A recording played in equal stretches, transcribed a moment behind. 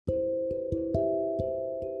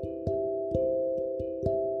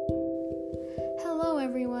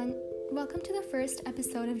welcome to the first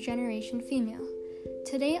episode of Generation Female.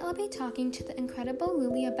 Today I'll be talking to the incredible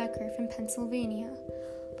Lilia Becker from Pennsylvania.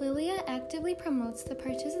 Lilia actively promotes the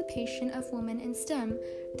participation of women in STEM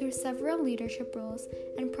through several leadership roles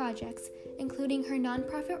and projects, including her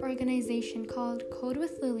nonprofit organization called Code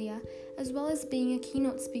with Lilia, as well as being a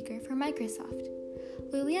keynote speaker for Microsoft.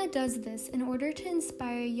 Lilia does this in order to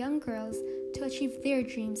inspire young girls to achieve their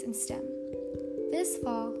dreams in STEM. This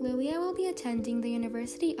fall, Lilia will be attending the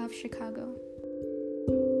University of Chicago.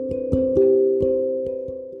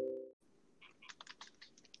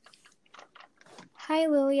 Hi,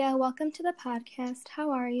 Lilia. Welcome to the podcast.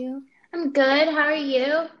 How are you? I'm good. How are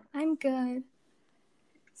you? I'm good.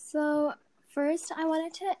 So, first, I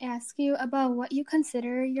wanted to ask you about what you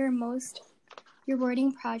consider your most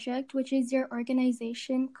rewarding project, which is your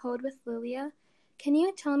organization, Code with Lilia. Can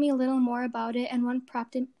you tell me a little more about it and what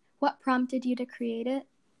prompted you to create it?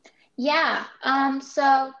 Yeah.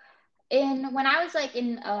 So when I was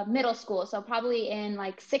in middle school, so probably in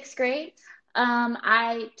sixth grade,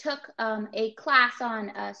 I took a class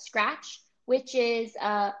on Scratch, which is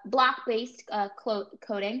block-based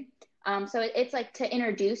coding. So it's to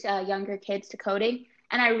introduce younger kids to coding,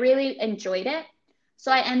 and I really enjoyed it.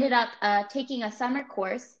 So I ended up taking a summer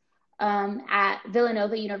course at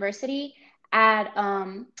Villanova University that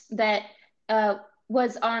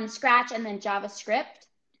was on Scratch and then JavaScript.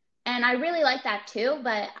 And I really liked that too,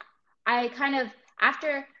 but I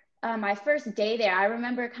after my first day there, I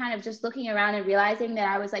remember kind of just looking around and realizing that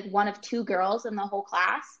I was one of two girls in the whole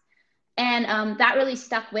class. And that really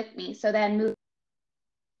stuck with me. So then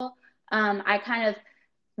I kind of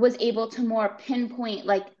was able to more pinpoint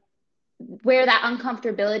where that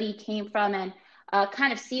uncomfortability came from and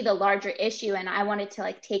kind of see the larger issue. And I wanted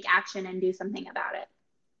to take action and do something about it.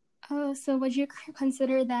 Oh, so would you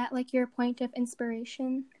consider that your point of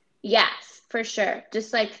inspiration? Yes, for sure.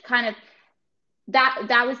 Just kind of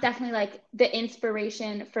that was definitely the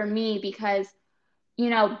inspiration for me because,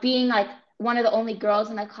 being one of the only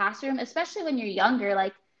girls in the classroom, especially when you're younger,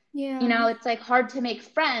 it's hard to make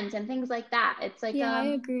friends and things like that. It's I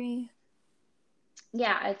agree.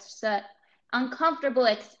 Yeah, it's just an uncomfortable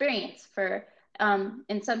experience for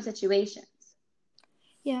in some situations.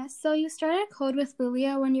 Yeah, so you started Code with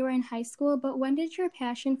Lilia when you were in high school, but when did your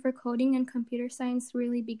passion for coding and computer science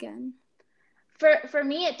really begin? For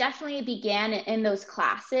me, it definitely began in those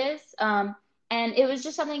classes, and it was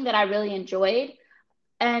just something that I really enjoyed.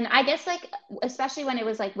 And I guess especially when it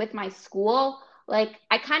was with my school,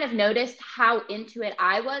 I kind of noticed how into it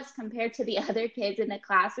I was compared to the other kids in the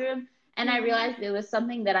classroom, and I realized it was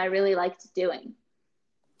something that I really liked doing.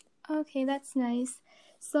 Okay, that's nice.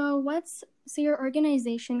 So your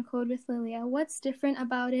organization, Code with Lilia, what's different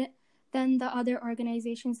about it than the other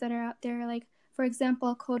organizations that are out there, for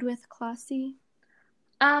example, Code with Classi?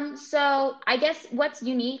 So I guess what's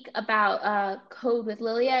unique about Code with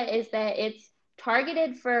Lilia is that it's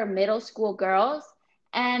targeted for middle school girls,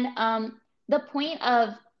 and the point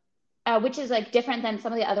of which is different than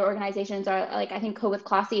some of the other organizations are I think Code with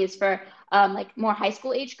Classi is for more high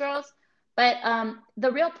school age girls. But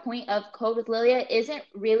the real point of Code with Lilia isn't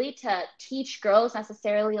really to teach girls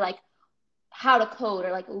necessarily how to code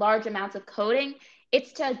or large amounts of coding.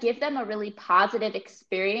 It's to give them a really positive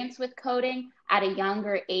experience with coding at a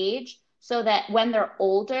younger age so that when they're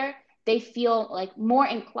older, they feel more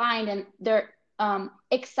inclined and they're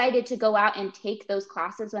excited to go out and take those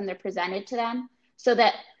classes when they're presented to them. So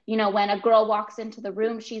that, when a girl walks into the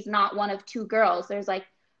room, she's not one of two girls. There's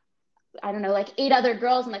 8 other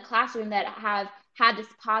girls in the classroom that have had this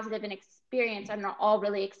positive experience and are all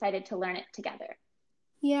really excited to learn it together.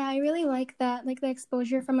 Yeah, I really like that, the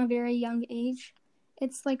exposure from a very young age.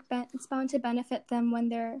 It's it's bound to benefit them when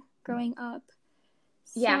they're growing up.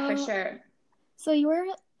 Yeah, for sure. So you were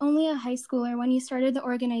only a high schooler when you started the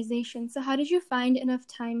organization. So how did you find enough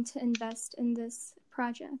time to invest in this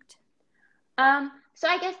project? So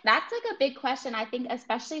I guess that's a big question. I think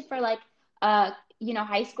especially for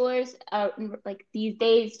high schoolers these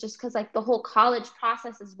days, just because the whole college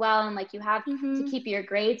process as well, and you have to keep your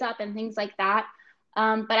grades up and things like that.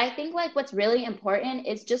 But I think what's really important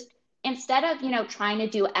is just instead of trying to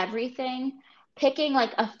do everything, picking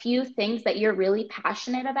a few things that you're really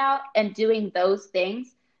passionate about and doing those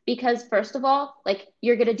things, because first of all,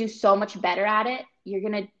 you're going to do so much better at it. You're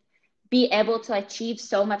going to be able to achieve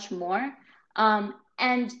so much more.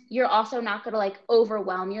 And you're also not going to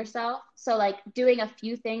overwhelm yourself. So doing a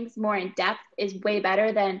few things more in depth is way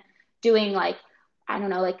better than doing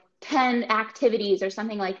 10 activities or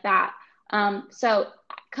something like that. So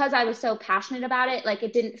because I was so passionate about it,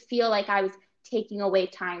 it didn't feel like I was taking away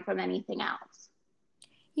time from anything else.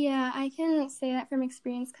 Yeah, I can say that from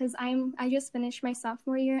experience because I just finished my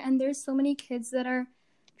sophomore year, and there's so many kids that are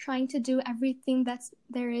trying to do everything that's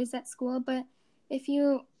there is at school. But if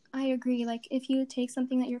you, I agree, like if you take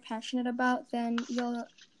something that you're passionate about, then you'll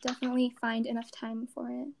definitely find enough time for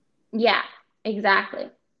it. Yeah, exactly.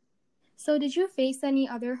 So, did you face any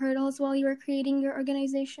other hurdles while you were creating your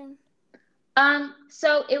organization?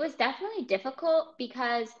 So it was definitely difficult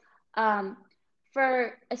because um,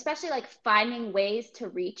 for especially like finding ways to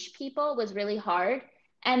reach people was really hard.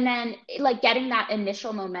 And then like getting that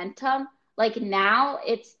initial momentum, like now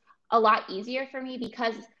it's a lot easier for me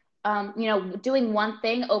because doing one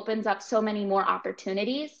thing opens up so many more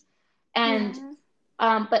opportunities. And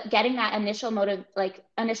Yeah. but getting that initial motive, like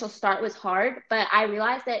initial start was hard. But I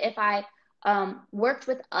realized that if I worked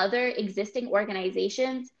with other existing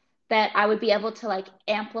organizations, that I would be able to like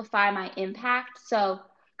amplify my impact. So,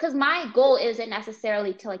 because my goal isn't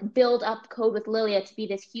necessarily to like build up Code with Lilia to be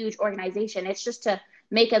this huge organization. It's just to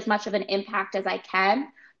make as much of an impact as I can.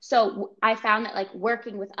 So I found that like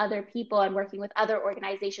working with other people and working with other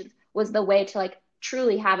organizations was the way to like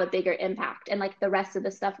truly have a bigger impact, and like the rest of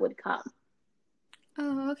the stuff would come.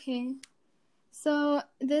 Oh, okay. So,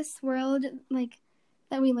 this world, like,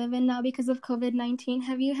 that we live in now because of COVID-19,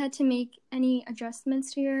 have you had to make any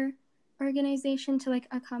adjustments to your organization to, like,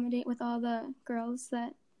 accommodate with all the girls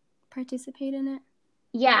that participate in it?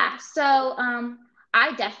 Yeah, so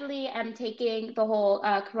I definitely am taking the whole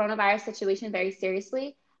coronavirus situation very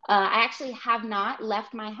seriously. I actually have not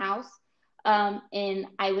left my house in,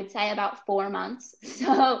 I would say, about 4 months.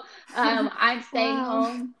 So I'm staying Wow.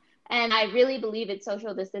 home, and I really believe in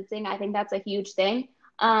social distancing. I think that's a huge thing.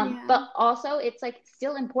 Yeah. But also, it's like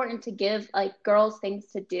still important to give like girls things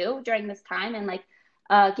to do during this time and like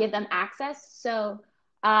give them access. So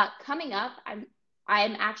coming up,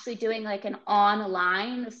 I'm actually doing like an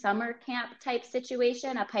online summer camp type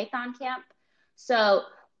situation, a Python camp. So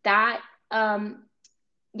that, um,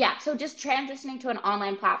 yeah, so just transitioning to an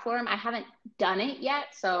online platform. I haven't done it yet.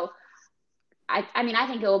 So I mean, I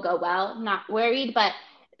think it will go well. I'm not worried, but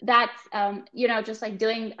that's, just like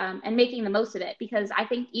doing and making the most of it because I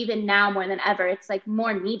think even now more than ever, it's like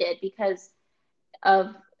more needed because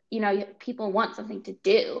of, people want something to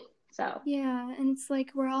do. So Yeah, and it's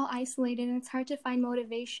like we're all isolated and it's hard to find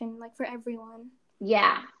motivation, like, for everyone.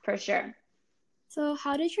 yeah, for sure. So,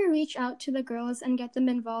 how did you reach out to the girls and get them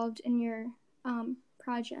involved in your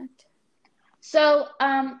project? So,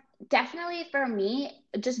 definitely for me,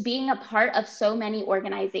 just being a part of so many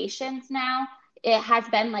organizations now, it has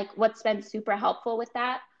been like what's been super helpful with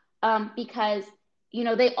that. Because,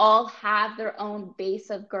 they all have their own base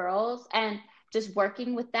of girls, and just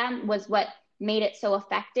working with them was what made it so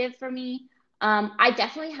effective for me. I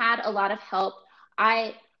definitely had a lot of help.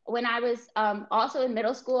 When I was also in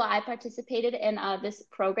middle school, I participated in this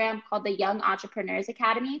program called the Young Entrepreneurs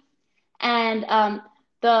Academy. And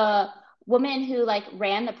the woman who like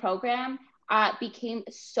ran the program became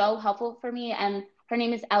so helpful for me, and her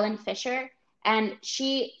name is Ellen Fisher. And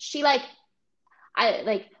she like I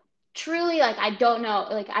like truly like I don't know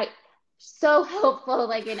like I so helpful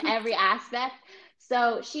like in every aspect.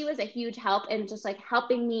 So she was a huge help in just like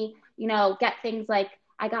helping me, get things like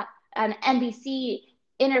I got an NBC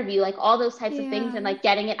interview, like all those types of things, and Yeah. like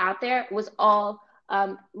getting it out there was all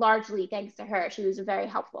largely thanks to her. She was very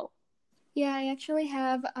helpful. Yeah, I actually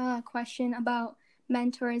have a question about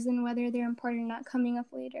mentors and whether they're important or not coming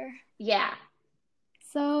up later. Yeah.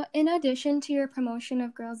 So, in addition to your promotion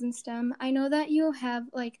of girls in STEM, I know that you have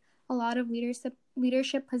like a lot of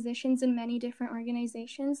leadership positions in many different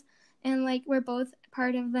organizations, and like we're both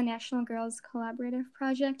part of the National Girls Collaborative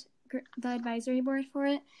Project, the advisory board for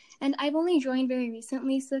it. And I've only joined very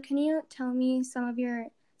recently, so can you tell me some of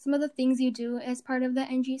the things you do as part of the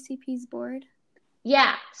NGCP's board?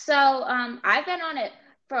 Yeah, so I've been on it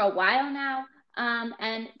for a while now,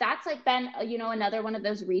 and that's like been another one of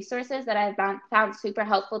those resources that I've found super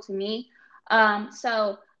helpful to me.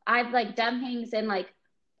 So I've like done things in like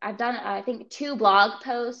I've done I think two blog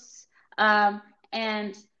posts, and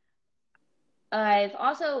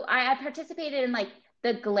I participated in like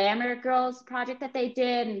the Glamour Girls project that they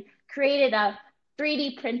did and created a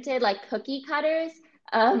 3D printed like cookie cutters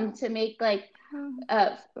to make Um,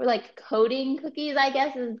 like coding cookies, I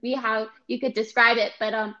guess is be how you could describe it.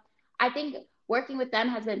 But I think working with them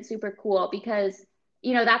has been super cool because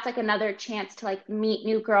that's like another chance to like meet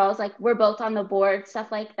new girls. Like we're both on the board,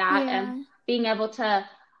 stuff like that, and yeah. being able to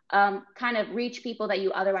kind of reach people that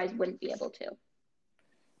you otherwise wouldn't be able to.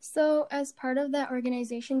 So, as part of that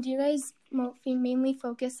organization, do you guys mainly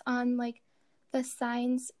focus on like the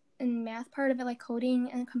science and math part of it, like coding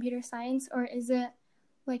and computer science, or is it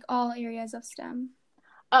like all areas of STEM?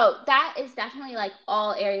 Oh, that is definitely like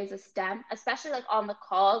all areas of STEM, especially like on the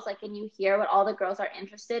calls, like, and you hear what all the girls are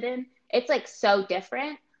interested in. It's like so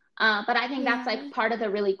different. But I think that's Yeah. like part of the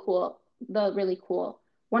really cool,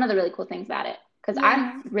 one of the really cool things about it. Because I'm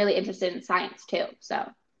Yeah. really interested in science too. So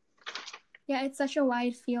Yeah, it's such a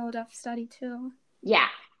wide field of study too. yeah.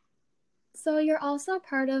 So you're also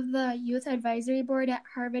part of the Youth Advisory Board at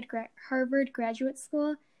Harvard Graduate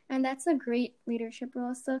School, and that's a great leadership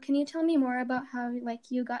role. So can you tell me more about how like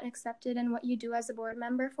you got accepted and what you do as a board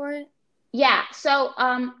member for it? Yeah. So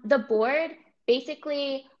the board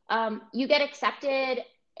basically you get accepted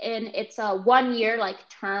and it's a 1 year like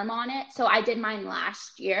term on it. So I did mine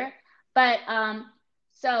last year, but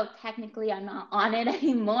so technically I'm not on it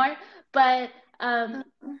anymore. But um,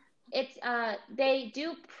 Uh, it's they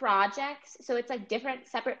do projects, so it's like different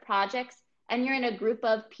separate projects, and you're in a group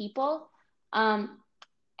of people. Um,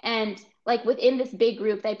 and like within this big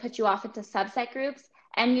group they put you off into subset groups,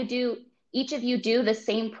 and you do each of you do the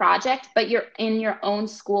same project, but you're in your own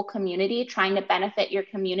school community trying to benefit your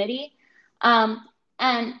community.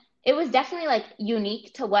 And it was definitely like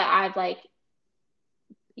unique to what I've like,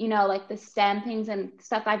 like the STEM things and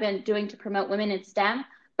stuff I've been doing to promote women in STEM.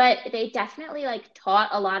 But they definitely like taught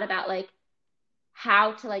a lot about like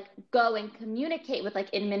how to like go and communicate with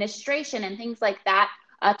like administration and things like that,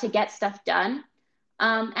 to get stuff done.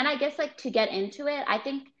 And I guess like to get into it, I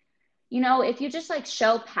think, if you just like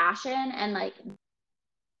show passion and like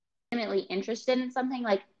legitimately interested in something,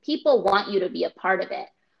 like people want you to be a part of it.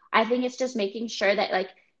 I think it's just making sure that like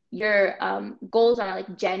your goals are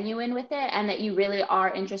like genuine with it and that you really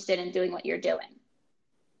are interested in doing what you're doing.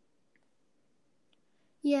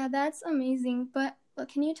 yeah, that's amazing. But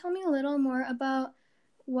can you tell me a little more about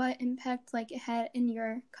what impact like it had in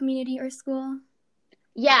your community or school?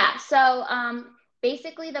 Yeah. So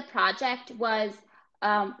basically, the project was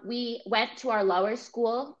we went to our lower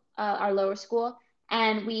school,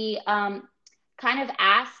 and we kind of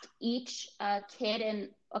asked each kid in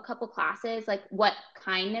a couple classes like what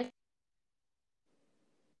kindness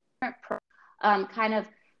kind of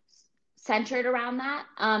centered around that,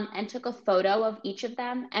 and took a photo of each of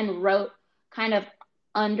them and wrote kind of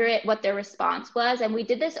under it what their response was. And we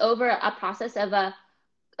did this over a process of a,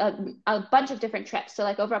 a bunch of different trips. So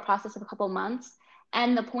like over a process of a couple months.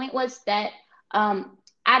 And the point was that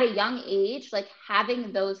at a young age, like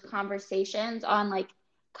having those conversations on like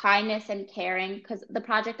kindness and caring, because the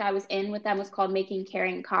project I was in with them was called Making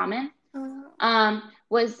Caring Common, Uh,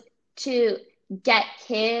 was to get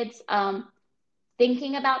kids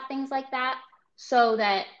thinking about things like that, so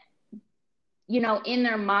that in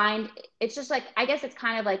their mind, it's just like, I guess it's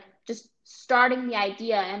kind of like just starting the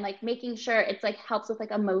idea and like making sure it's like helps with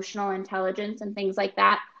like emotional intelligence and things like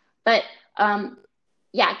that. But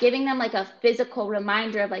yeah, giving them like a physical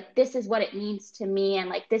reminder of like, this is what it means to me, and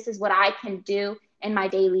like, this is what I can do in my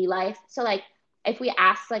daily life. So like, if we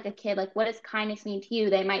ask like a kid, like, what does kindness mean to you?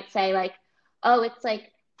 They might say like, oh, it's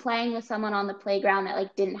like playing with someone on the playground that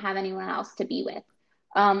like didn't have anyone else to be with.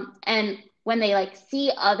 And when they like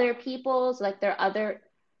see other people's, like their other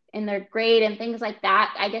in their grade and things like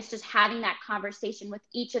that, I guess just having that conversation with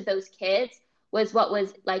each of those kids was what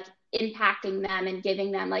was like impacting them and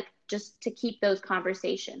giving them like just to keep those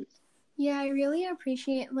conversations. yeah, I really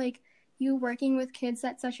appreciate like you working with kids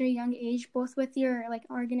at such a young age, both with your like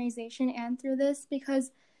organization and through this,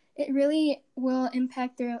 because it really will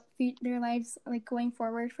impact their lives like going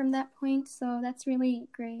forward from that point. So that's really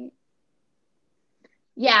great.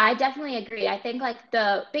 Yeah, I definitely agree. I think like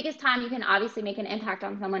the biggest time you can obviously make an impact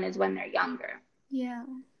on someone is when they're younger. Yeah.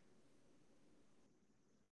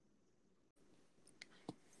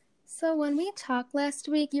 So when we talked last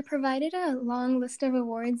week, you provided a long list of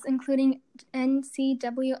awards, including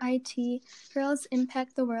NCWIT, Girls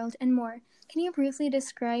Impact the World, and more. Can you briefly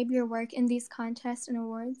describe your work in these contests and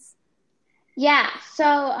awards? Yeah,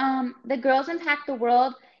 so the Girls Impact the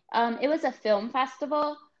World, it was a film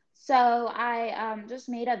festival. So I just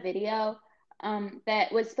made a video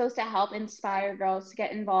that was supposed to help inspire girls to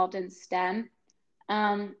get involved in STEM.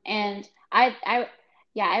 And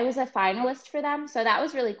yeah, I was a finalist for them, so that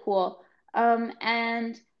was really cool.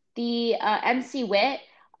 And the MC Wit,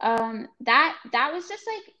 that was just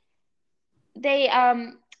like they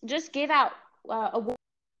just gave out awards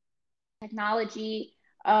for technology,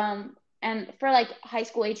 and for like high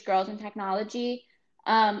school age girls in technology,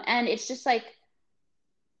 and it's just like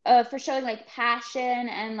for showing like passion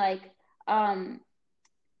and like um,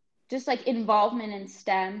 just like involvement in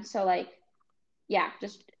STEM. So like yeah,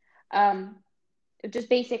 um, just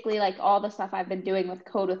basically like all the stuff I've been doing with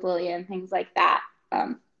Code with Lily and things like that,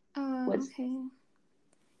 Oh, was okay.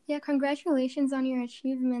 Yeah, congratulations on your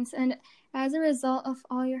achievements. And as a result of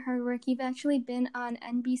all your hard work, you've actually been on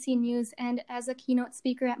NBC News and as a keynote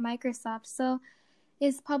speaker at Microsoft. So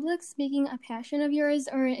is public speaking a passion of yours,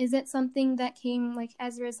 or is it something that came like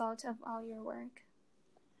as a result of all your work?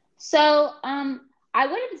 So, I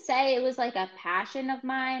wouldn't say it was like a passion of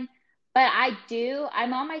mine, but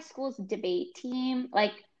I'm on my school's debate team.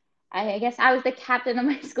 Like, I guess I was the captain of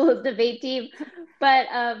my school's debate team, but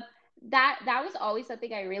that was always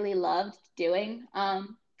something I really loved doing. I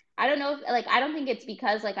don't know if like I don't think it's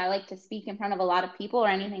because like I like to speak in front of a lot of people or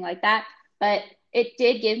anything like that, but it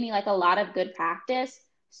did give me like a lot of good practice.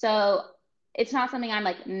 So it's not something I'm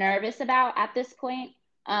like nervous about at this point.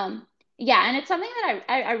 Um, yeah, and it's something that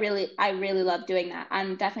I really love doing that.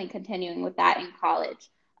 I'm definitely continuing with that in college.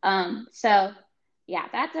 So yeah,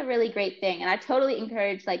 that's a really great thing. And I totally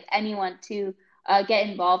encourage like anyone to get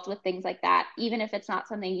involved with things like that, even if it's not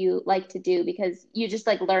something you like to do, because you just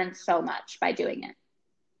like learn so much by doing it.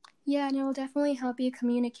 Yeah, and it will definitely help you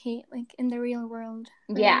communicate like in the real world,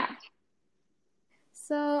 right? Yeah.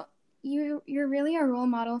 So you're really a role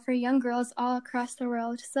model for young girls all across the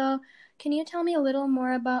world. So can you tell me a little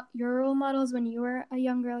more about your role models when you were a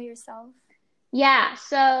young girl yourself? Yeah.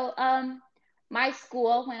 So my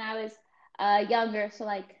school when I was younger, so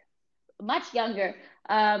like much younger,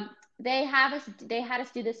 they had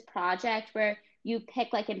us do this project where you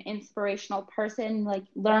pick like an inspirational person, like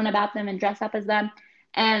learn about them and dress up as them.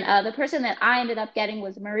 And the person that I ended up getting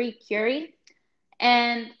was Marie Curie.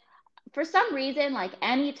 And for some reason, like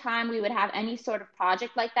anytime we would have any sort of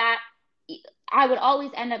project like that, I would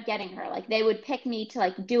always end up getting her. Like they would pick me to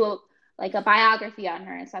like do a biography on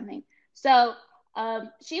her and something. So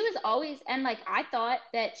she was always, and like I thought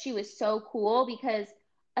that she was so cool because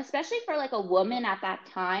especially for like a woman at that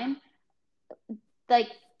time, like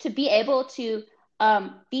to be able to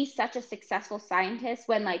be such a successful scientist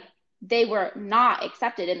when like they were not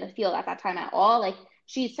accepted in the field at that time at all. Like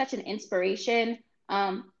she's such an inspiration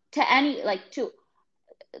to any like to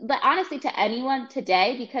but honestly to anyone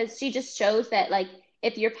today because she just shows that like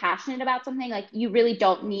if you're passionate about something like you really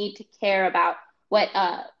don't need to care about what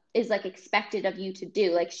is like expected of you to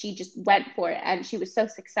do. Like she just went for it and she was so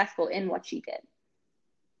successful in what she did.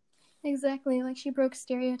 Exactly, like she broke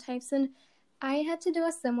stereotypes. And I had to do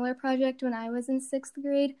a similar project when I was in sixth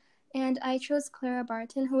grade, and I chose Clara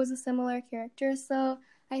Barton, who was a similar character. So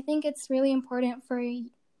I think it's really important for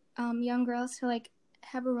young girls to like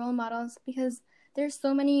have a role models because there's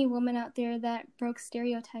so many women out there that broke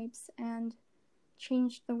stereotypes and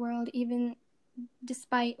changed the world, even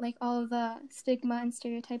despite like all of the stigma and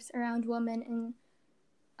stereotypes around women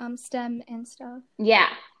in STEM and stuff. Yeah.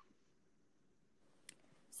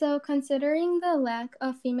 So, considering the lack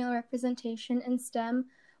of female representation in STEM,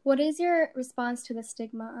 what is your response to the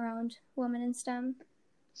stigma around women in STEM?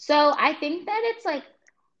 So I think that it's like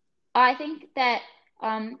I think that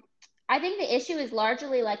um I think the issue is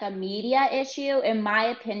largely like a media issue in my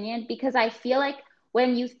opinion because I feel like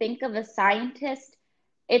when you think of a scientist,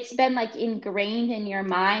 it's been like ingrained in your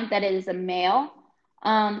mind that it is a male.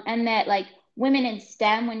 And that like women in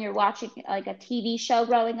STEM when you're watching like a TV show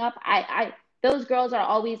growing up, I those girls are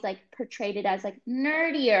always like portrayed as like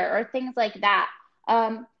nerdier or things like that.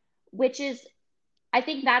 Which is I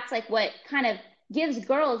think that's like what kind of gives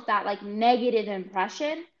girls that like negative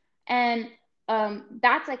impression. And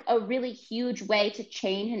that's like a really huge way to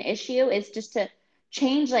change an issue is just to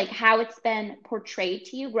change like how it's been portrayed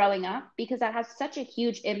to you growing up because that has such a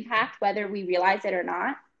huge impact whether we realize it or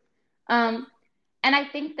not. Um, and I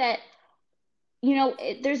think that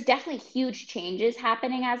there's definitely huge changes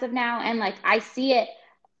happening as of now, and like I see it.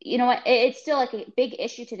 You know what? It's still like a big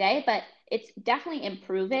issue today, but it's definitely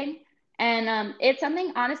improving, and it's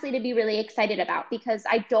something honestly to be really excited about because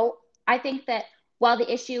I don't. I think that while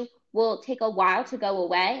the issue will take a while to go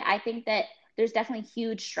away, I think that there's definitely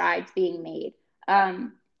huge strides being made,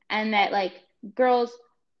 um, and that like girls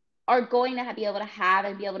are going to be able to have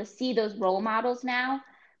and be able to see those role models now,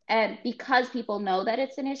 and because people know that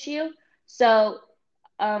it's an issue. So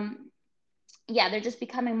um, yeah, they're just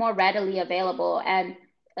becoming more readily available and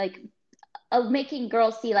like making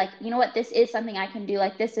girls see like, you know what, this is something I can do.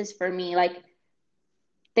 Like this is for me, like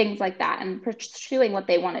things like that, and pursuing what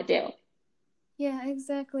they want to do. Yeah,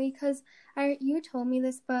 exactly. Because you told me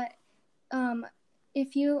this, but um,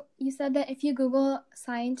 if you said that if you Google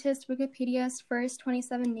scientist, Wikipedia's first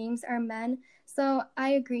 27 names are men. So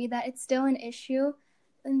I agree that it's still an issue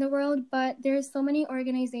in the world, but there's so many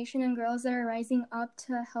organizations and girls that are rising up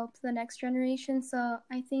to help the next generation. So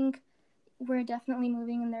I think we're definitely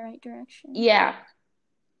moving in the right direction. Yeah.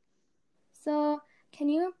 So can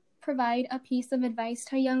you provide a piece of advice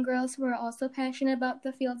to young girls who are also passionate about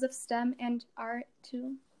the fields of STEM and art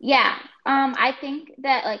too? Yeah, I think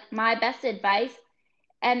that like my best advice,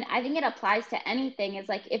 and I think it applies to anything, is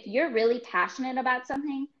like if you're really passionate about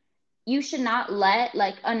something, you should not let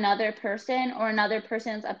like another person or another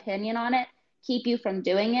person's opinion on it keep you from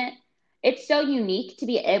doing it. It's so unique to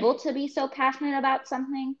be able to be so passionate about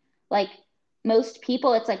something. Like most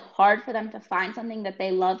people, it's like hard for them to find something that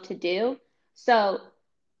they love to do. So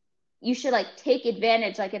you should like take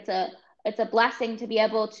advantage. Like it's a blessing to be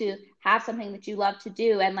able to have something that you love to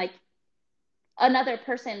do, and like another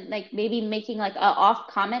person like maybe making like a off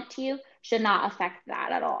comment to you should not affect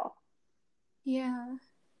that at all. Yeah,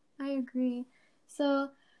 I agree. So,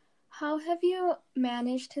 how have you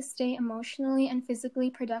managed to stay emotionally and physically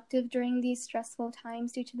productive during these stressful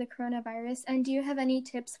times due to the coronavirus? And do you have any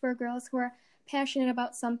tips for girls who are passionate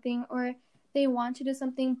about something or they want to do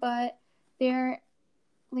something, but they're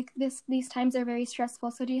like these times are very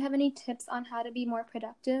stressful. So do you have any tips on how to be more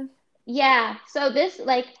productive? Yeah, so this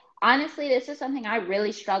like honestly this is something I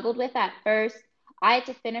really struggled with at first. I had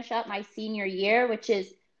to finish up my senior year, which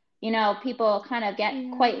is, people kind of get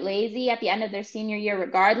Yeah. quite lazy at the end of their senior year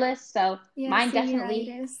regardless. So Yeah, mine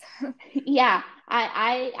definitely, senioritis. yeah,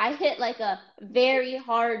 I hit like a very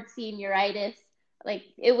hard senioritis. Like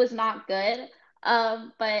it was not good.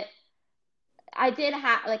 But I did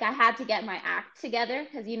have like I had to get my act together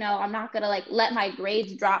because I'm not gonna like let my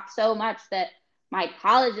grades drop so much that my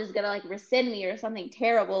college is gonna like rescind me or something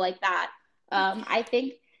terrible like that. I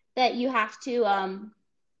think that you have to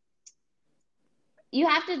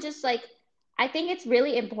just like I think it's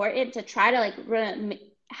really important to try to like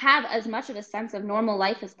have as much of a sense of normal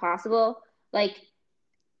life as possible. Like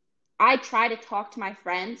I try to talk to my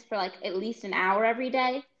friends for like at least an hour every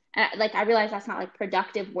day. And like I realize that's not like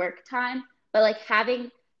productive work time, but like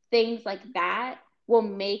having things like that will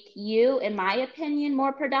make you, in my opinion,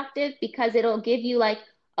 more productive because it'll give you like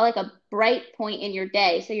a bright point in your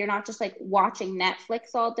day. So you're not just like watching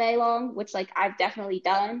Netflix all day long, which like I've definitely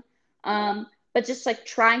done. But just like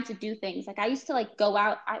trying to do things. Like I used to like go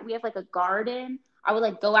out, we have like a garden. I would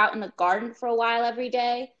like go out in the garden for a while every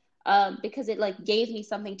day, because it like gave me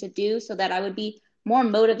something to do so that I would be more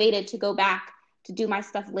motivated to go back to do my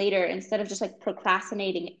stuff later instead of just like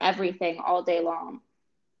procrastinating everything all day long.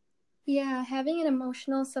 Yeah, having an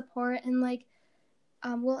emotional support and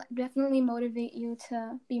will definitely motivate you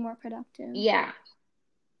to be more productive. Yeah.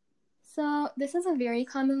 So this is a very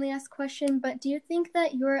commonly asked question, but do you think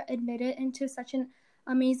that you're admitted into such an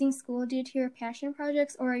amazing school due to your passion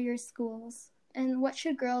projects or your schools? And what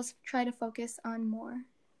should girls try to focus on more?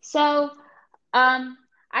 So, um,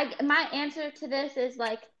 my answer to this is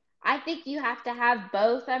like I think you have to have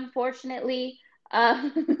both, unfortunately.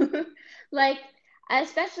 Like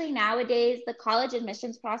especially nowadays, the college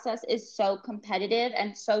admissions process is so competitive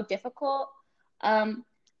and so difficult. Um,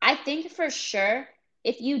 I think for sure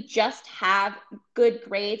if you just have good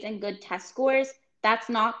grades and good test scores, that's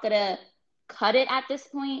not gonna cut it at this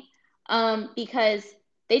point, because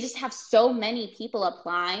they just have so many people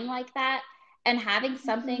applying like that, and having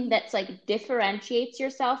something Mm-hmm. that's like differentiates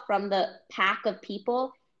yourself from the pack of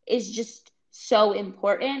people is just so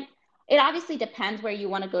important. It obviously depends where you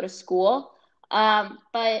want to go to school,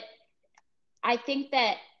 but I think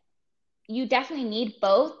that you definitely need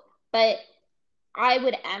both, but I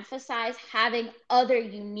would emphasize having other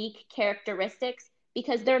unique characteristics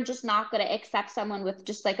because they're just not going to accept someone with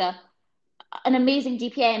just like an amazing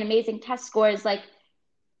GPA and amazing test scores. Like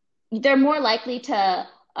they're more likely to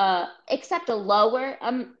accept a lower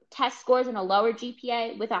test scores and a lower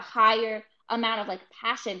GPA with a higher amount of like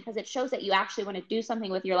passion because it shows that you actually want to do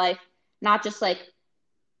something with your life, not just like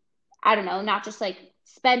I don't know, not just like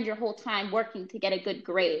spend your whole time working to get a good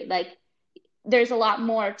grade. Like there's a lot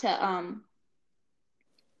more to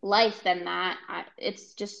life than that.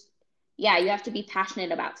 It's just yeah, you have to be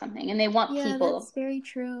passionate about something, and they want Yeah, people. that's very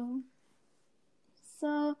true.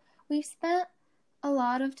 So we've spent a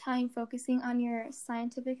lot of time focusing on your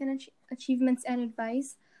scientific achievements and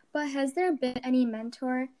advice, but has there been any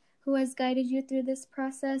mentor who has guided you through this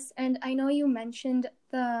process? And I know you mentioned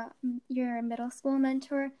your middle school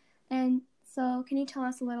mentor, and so can you tell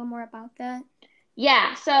us a little more about that?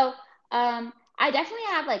 Yeah, so I definitely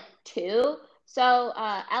have like two. So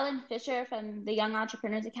Ellen Fisher from the Young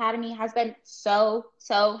Entrepreneurs Academy has been so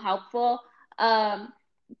helpful, um,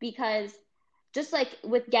 because just like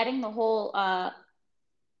with getting the whole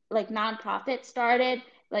like nonprofit started,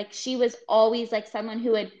 like she was always like someone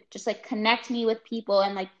who would just like connect me with people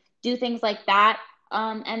and like do things like that.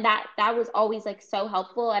 And that was always like so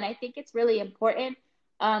helpful. And I think it's really important.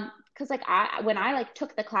 because like when I like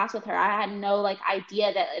took the class with her, I had no like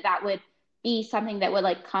idea that that would be something that would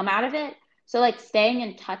like come out of it. So like staying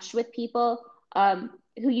in touch with people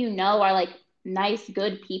who you know are like nice,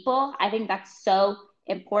 good people, I think that's so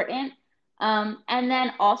important. And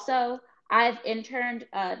then also I've interned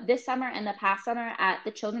this summer and the past summer at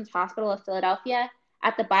the Children's Hospital of Philadelphia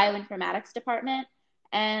at the bioinformatics department.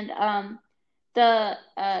 And the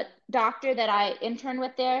doctor that I interned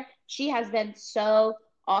with there, she has been so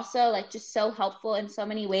also like just so helpful in so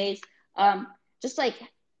many ways. Just like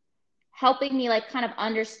helping me like kind of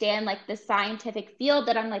understand like the scientific field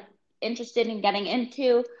that I'm like interested in getting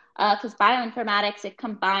into. Because bioinformatics, it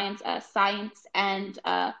combines science and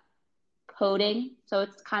coding, so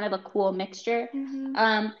it's kind of a cool mixture.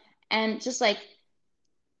 Mm-hmm. And just like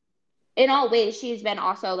in all ways, she's been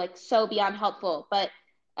also like so beyond helpful. But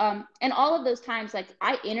and all of those times, like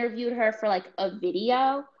I interviewed her for like a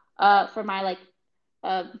video for my like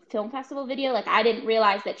film festival video. Like I didn't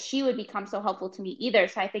realize that she would become so helpful to me either.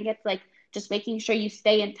 So I think it's like just making sure you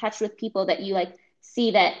stay in touch with people that you like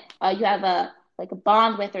see that you have a like a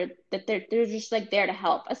bond with, or that they're just like there to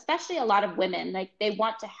help. Especially a lot of women, like they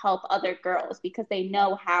want to help other girls because they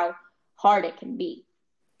know how hard it can be.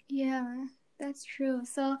 Yeah, that's true.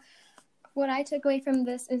 So what I took away from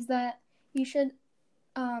this is that you should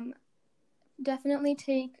um, definitely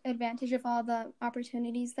take advantage of all the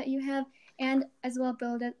opportunities that you have, and as well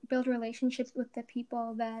build relationships with the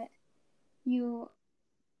people that you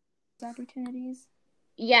opportunities.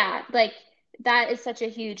 Yeah, like that is such a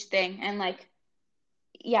huge thing. And like,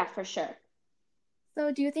 yeah, for sure.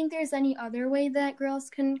 So do you think there's any other way that girls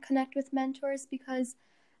can connect with mentors? Because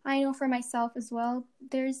I know for myself as well,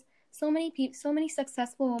 there's so many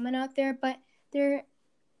successful women out there, but they're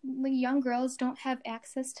like young girls don't have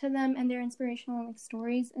access to them and their inspirational like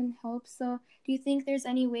stories and hope. So do you think there's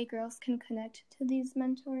any way girls can connect to these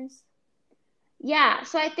mentors? Yeah,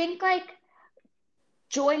 so I think like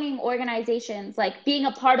joining organizations, like being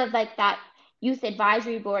a part of like that youth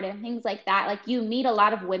advisory board and things like that, like you meet a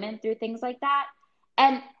lot of women through things like that.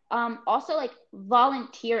 And also like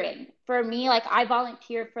volunteering. For me, like I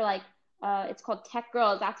volunteer for like it's called Tech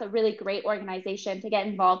Girls. That's a really great organization to get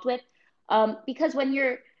involved with. Because when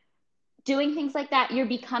you're doing things like that, you're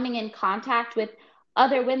becoming in contact with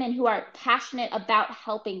other women who are passionate about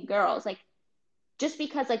helping girls. Like just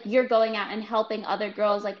because like you're going out and helping other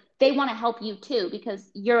girls, like they want to help you too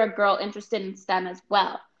because you're a girl interested in STEM as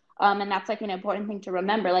well. And that's like an important thing to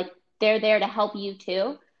remember. Like they're there to help you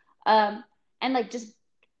too. Um, and like just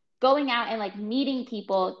going out and like meeting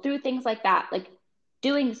people through things like that, like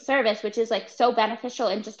doing service, which is like so beneficial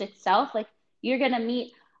in just itself. Like you're gonna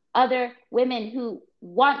meet other women who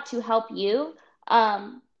want to help you.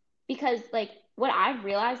 Because like what I've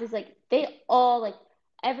realized is like they all like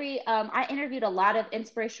every I interviewed a lot of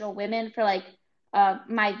inspirational women for like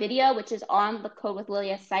my video, which is on the Code with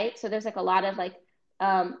Lilia site. So there's like a lot of like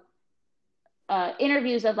um,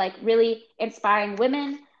 interviews of like really inspiring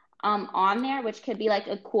women on there, which could be like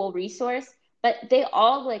a cool resource. But they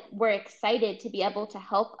all like were excited to be able to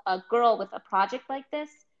help a girl with a project like this.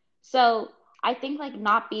 So I think like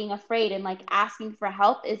not being afraid and like asking for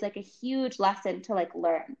help is like a huge lesson to like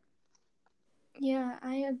learn. Yeah,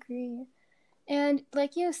 I agree. And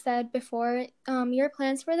like you said before, your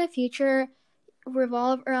plans for the future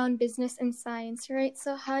revolve around business and science, right?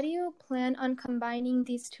 So how do you plan on combining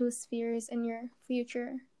these two spheres in your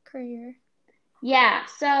future career? Yeah,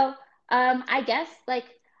 so I guess like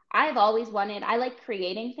I've always wanted, I like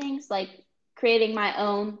creating things, like creating my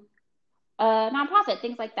own nonprofit,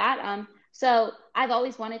 things like that. So I've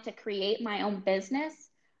always wanted to create my own business.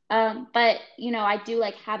 But you know, I do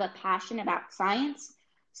like have a passion about science.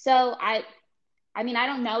 So I mean, I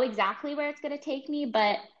don't know exactly where it's going to take me,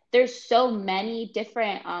 but there's so many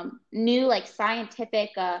different new like scientific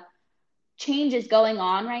changes going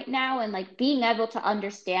on right now, and like being able to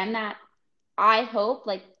understand that, I hope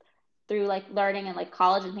like through like learning and like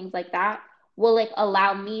college and things like that will like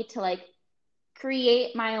allow me to like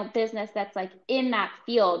create my own business that's like in that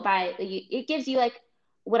field. By it gives you like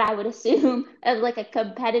what I would assume as like a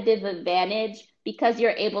competitive advantage because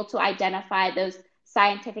you're able to identify those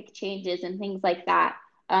scientific changes and things like that.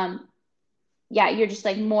 Yeah, you're just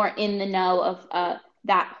like more in the know of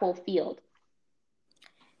that whole field.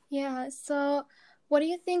 Yeah, so what do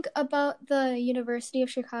you think about the University of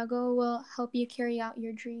Chicago will help you carry out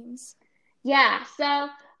your dreams? Yeah, so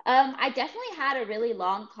I definitely had a really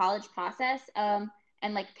long college process and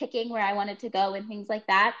like picking where I wanted to go and things like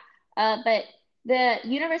that. But the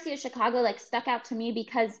University of Chicago like stuck out to me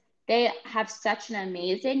because they have such an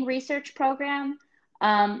amazing research program.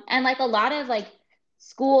 And like a lot of like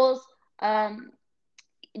schools, um,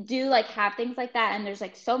 do like have things like that, and there's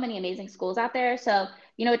like so many amazing schools out there. So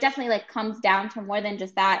it definitely like comes down to more than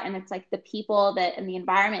just that, and it's like the people that and the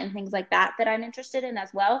environment and things like that that I'm interested in as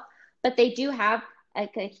well. But they do have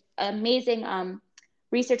like a amazing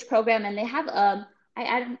research program, and they have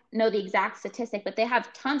I don't know the exact statistic, but they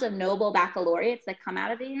have tons of Nobel baccalaureates that come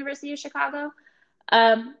out of the University of Chicago.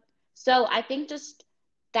 um, so I think just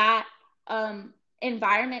that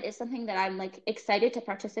environment is something that I'm like excited to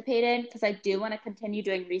participate in because I do want to continue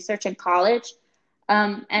doing research in college.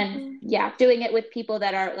 And Mhm. yeah, doing it with people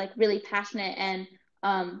that are like really passionate and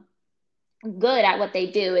um, good at what they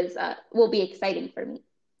do is will be exciting for me.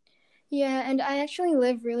 Yeah, and I actually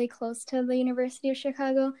live really close to the University of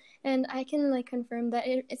Chicago, and I can like confirm that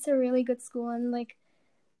it's a really good school, and like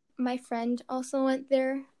my friend also went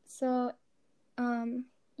there. So, um,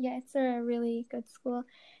 yeah, it's a really good school.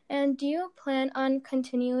 And do you plan on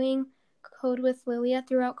continuing Code with Lilia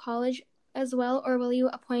throughout college as well, or will you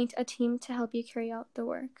appoint a team to help you carry out the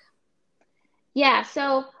work? Yeah,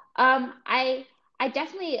 so I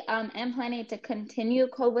definitely am planning to continue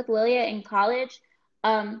Code with Lilia in college.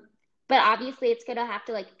 Um, but obviously it's gonna have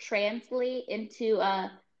to like translate into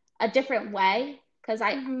a different way because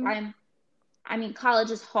Mm-hmm. I mean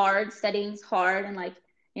college is hard, studying's hard, and like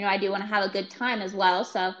I do want to have a good time as well.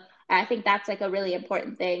 So I think that's like a really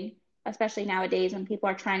important thing, especially nowadays when people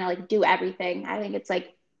are trying to like do everything. I think it's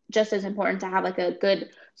like just as important to have like a good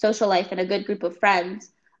social life and a good group of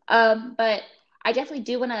friends. But I definitely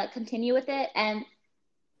do want to continue with it. And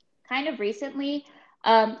kind of recently,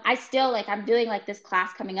 I still like I'm doing like this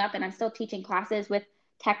class coming up, and I'm still teaching classes with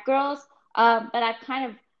tech girls. But I've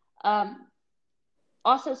kind of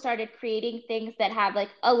also started creating things that have like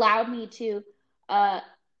allowed me to uh,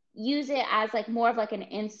 use it as like more of like an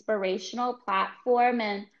inspirational platform,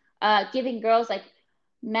 and giving girls like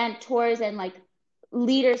mentors and like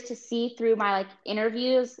leaders to see through my like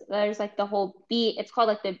interviews. There's like the whole Be it's called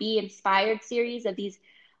like the Be Inspired series of these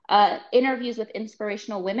interviews with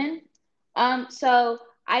inspirational women. So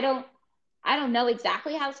I don't know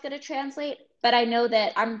exactly how it's going to translate, but I know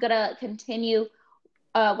that I'm going to continue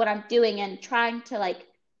what I'm doing and trying to like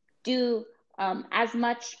do as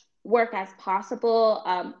much work as possible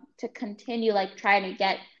to continue like trying to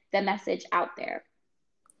get the message out there.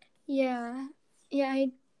 Yeah, yeah,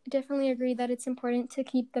 I definitely agree that it's important to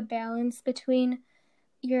keep the balance between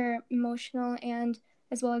your emotional and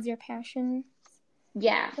as well as your passion.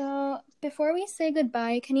 Yeah. So, before we say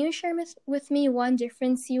goodbye, can you share with me one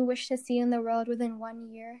difference you wish to see in the world within 1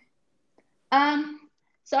 year? Um,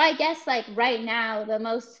 so I guess like right now the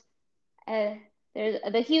most uh, there's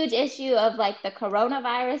the huge issue of like the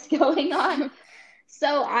coronavirus going on.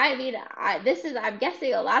 So I mean, I'm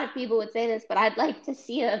guessing a lot of people would say this, but I'd like to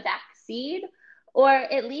see a vaccine, or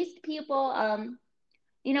at least people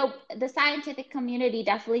the scientific community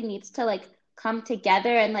definitely needs to like come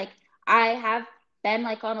together, and like I have been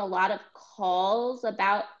like on a lot of calls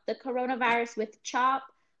about the coronavirus with CHOP.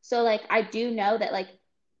 So like I do know that like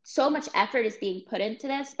so much effort is being put into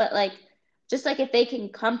this, but like just like if they can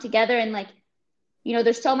come together and like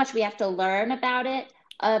there's so much we have to learn about it.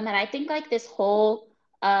 And I think like this whole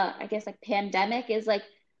I guess like pandemic is like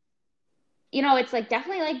it's like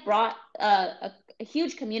definitely like brought a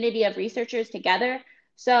huge community of researchers together.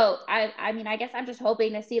 So I mean, I guess I'm just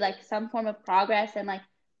hoping to see like some form of progress, and like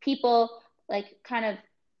people like kind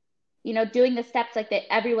of doing the steps like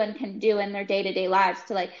that everyone can do in their day-to-day lives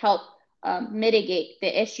to like help mitigate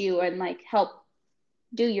the issue, and like help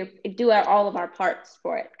all of our parts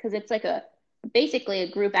for it, because it's like a basically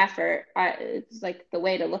a group effort. It's like the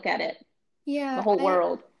way to look at it, the Yeah, whole I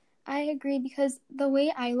world. I agree because the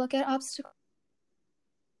way I look at obstacles,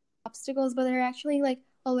 but they're actually like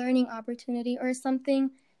a learning opportunity or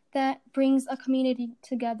something that brings a community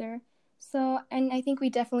together. So, and I think we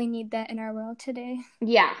definitely need that in our world today.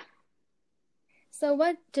 Yeah. So,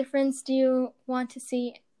 what difference do you want to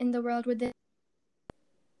see in the world within?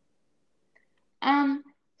 um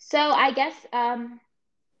so I guess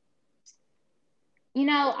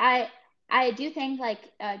I do think like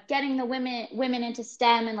getting the women into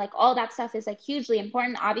STEM and like all that stuff is like hugely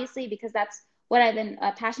important, obviously, because that's what I've been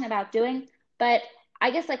passionate about doing. But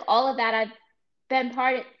I guess like all of that, I've been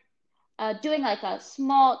part doing like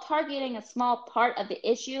targeting a small part of the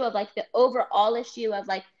issue of like the overall issue of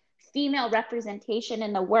like female representation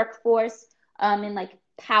in the workforce, in like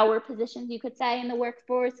power positions, you could say, in the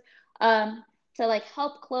workforce, um, to like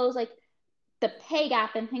help close like the pay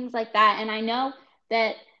gap and things like that. And I know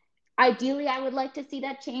that ideally I would like to see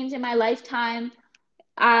that change in my lifetime.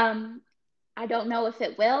 Um, I don't know if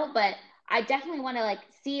it will, but I definitely want to like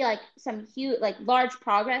see like some huge, like large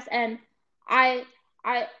progress. And I,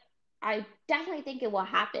 I, I definitely think it will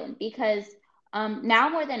happen because now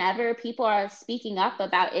more than ever, people are speaking up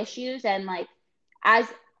about issues and like as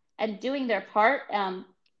and doing their part.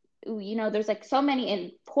 There's like so many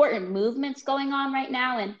important movements going on right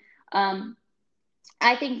now, and um,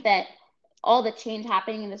 I think that all the change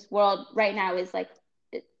happening in this world right now is like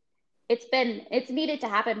it, it's needed to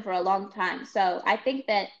happen for a long time. So I think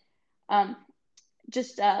that um,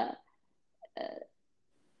 just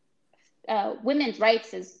women's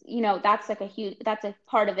rights is that's like that's a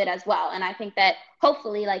part of it as well, and I think that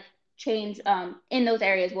hopefully like change in those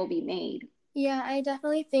areas will be made. Yeah, I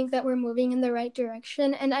definitely think that we're moving in the right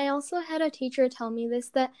direction. And I also had a teacher tell me this,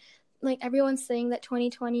 that like everyone's saying that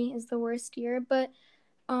 2020 is the worst year, but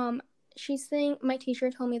um she's saying, my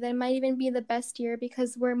teacher told me that it might even be the best year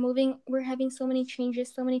because we're having so many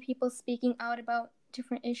changes, so many people speaking out about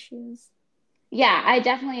different issues. Yeah, I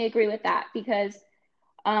definitely agree with that because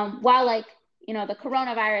while like the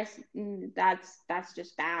coronavirus, that's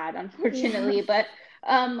just bad Yeah. unfortunately, but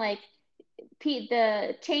like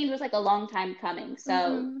the change was like a long time coming. So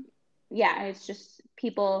Mm-hmm. yeah, it's just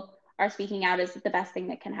people are speaking out is the best thing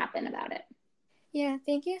that can happen about it. Yeah,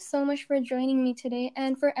 thank you so much for joining me today.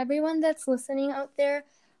 And for everyone that's listening out there,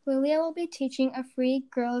 Lilia will be teaching a free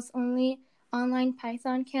girls only online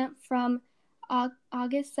Python camp from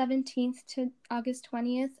August 17th to August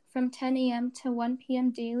 20th from 10 a.m. to 1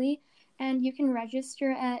 p.m. daily. And you can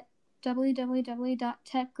register at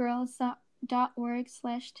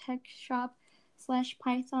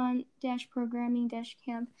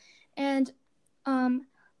www.techgirls.org/techshop/python-programming-camp. And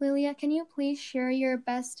Lilia, can you please share your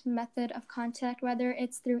best method of contact, whether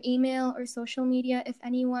it's through email or social media, if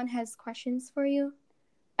anyone has questions for you?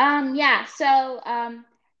 Yeah, so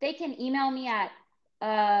they can email me at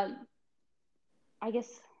I guess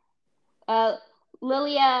uh,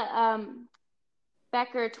 Lilia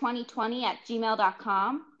Becker 2020 at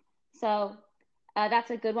gmail.com. So that's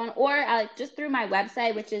a good one. Or just through my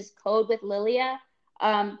website, which is Code with Lilia.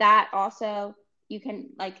 That also you can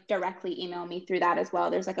like directly email me through that as well.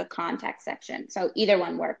 There's like a contact section. So either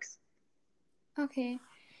one works. Okay.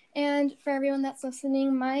 And for everyone that's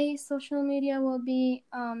listening, my social media will be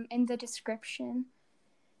in the description.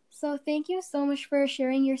 So thank you so much for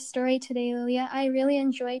sharing your story today, Lilia. I really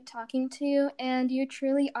enjoyed talking to you, and you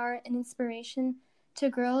truly are an inspiration to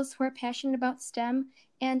girls who are passionate about STEM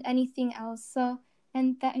and anything else.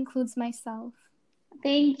 And that includes myself.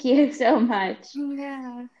 Thank you so much.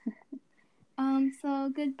 Yeah. So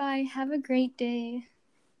goodbye. Have a great day.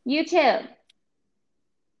 You too.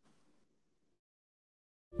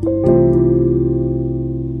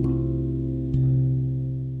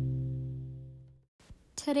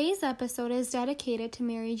 Today's episode is dedicated to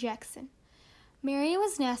Mary Jackson. Mary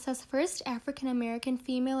was NASA's first African American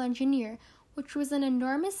female engineer, which was an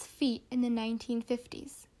enormous feat in the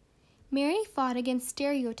 1950s. Mary fought against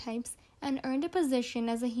stereotypes and earned a position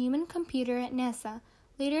as a human computer at NASA,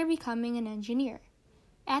 later becoming an engineer.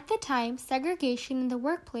 At the time, segregation in the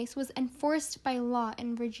workplace was enforced by law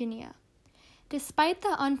in Virginia. Despite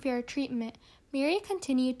the unfair treatment, Mary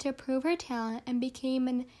continued to prove her talent and became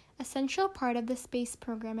an essential part of the space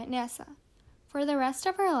program at NASA. For the rest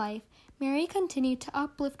of her life, Mary continued to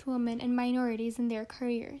uplift women and minorities in their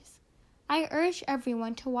careers. I urge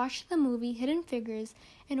everyone to watch the movie Hidden Figures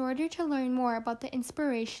in order to learn more about the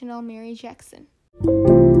inspirational Mary Jackson.